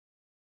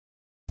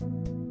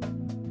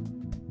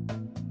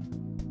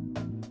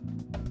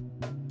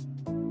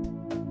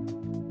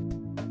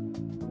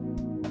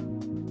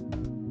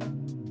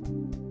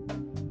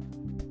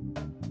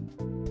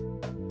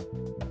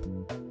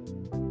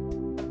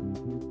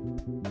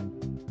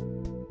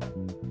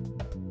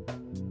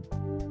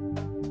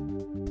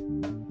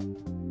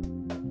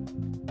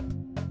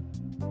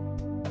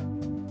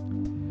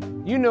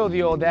You know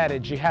the old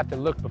adage, you have to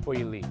look before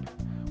you leap.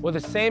 Well, the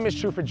same is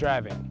true for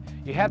driving.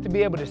 You have to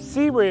be able to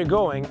see where you're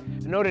going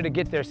in order to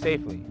get there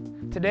safely.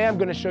 Today I'm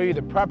going to show you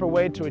the proper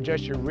way to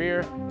adjust your rear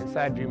and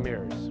side view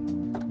mirrors.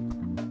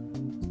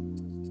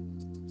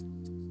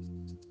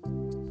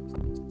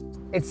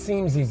 It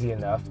seems easy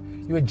enough.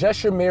 You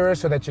adjust your mirror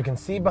so that you can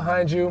see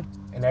behind you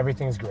and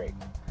everything's great.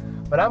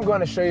 But I'm going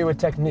to show you a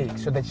technique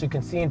so that you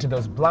can see into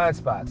those blind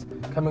spots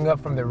coming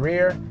up from the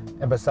rear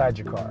and beside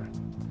your car.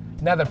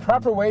 Now, the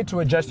proper way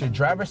to adjust your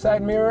driver's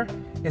side mirror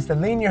is to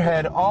lean your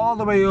head all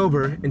the way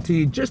over until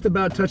you just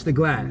about touch the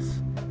glass,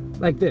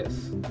 like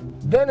this.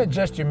 Then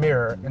adjust your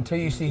mirror until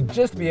you see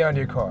just beyond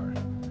your car.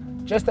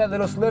 Just that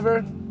little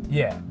sliver?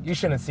 Yeah, you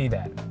shouldn't see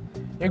that.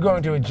 You're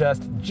going to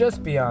adjust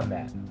just beyond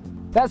that.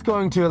 That's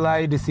going to allow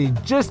you to see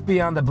just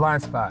beyond the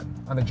blind spot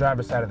on the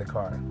driver's side of the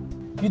car.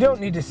 You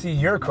don't need to see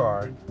your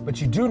car,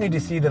 but you do need to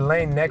see the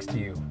lane next to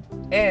you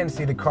and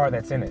see the car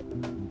that's in it.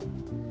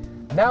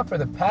 Now for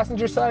the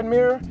passenger side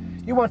mirror,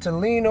 you want to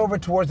lean over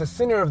towards the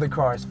center of the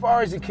car as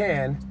far as you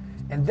can,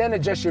 and then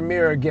adjust your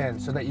mirror again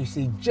so that you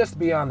see just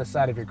beyond the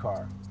side of your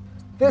car.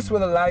 This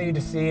will allow you to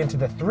see into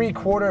the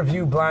 3/4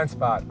 view blind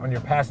spot on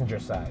your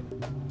passenger side.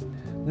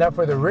 Now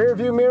for the rear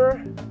view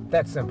mirror,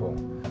 that's simple.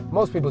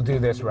 Most people do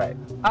this right.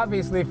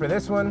 Obviously for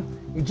this one,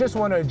 you just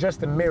want to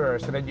adjust the mirror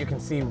so that you can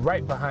see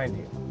right behind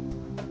you.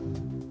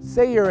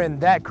 Say you're in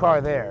that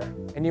car there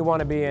and you want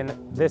to be in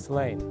this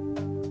lane.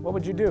 What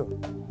would you do?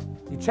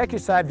 You check your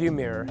side view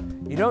mirror,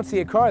 you don't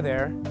see a car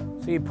there,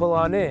 so you pull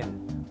on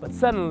in, but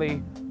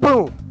suddenly,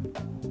 boom,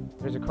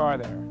 there's a car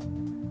there.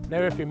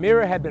 Now if your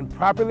mirror had been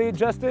properly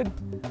adjusted,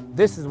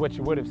 this is what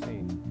you would have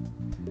seen.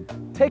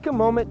 Take a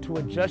moment to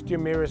adjust your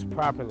mirrors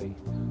properly.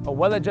 A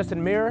well-adjusted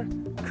mirror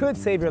could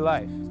save your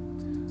life.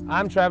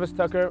 I'm Travis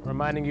Tucker,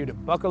 reminding you to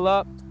buckle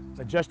up,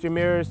 adjust your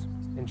mirrors,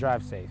 and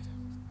drive safe.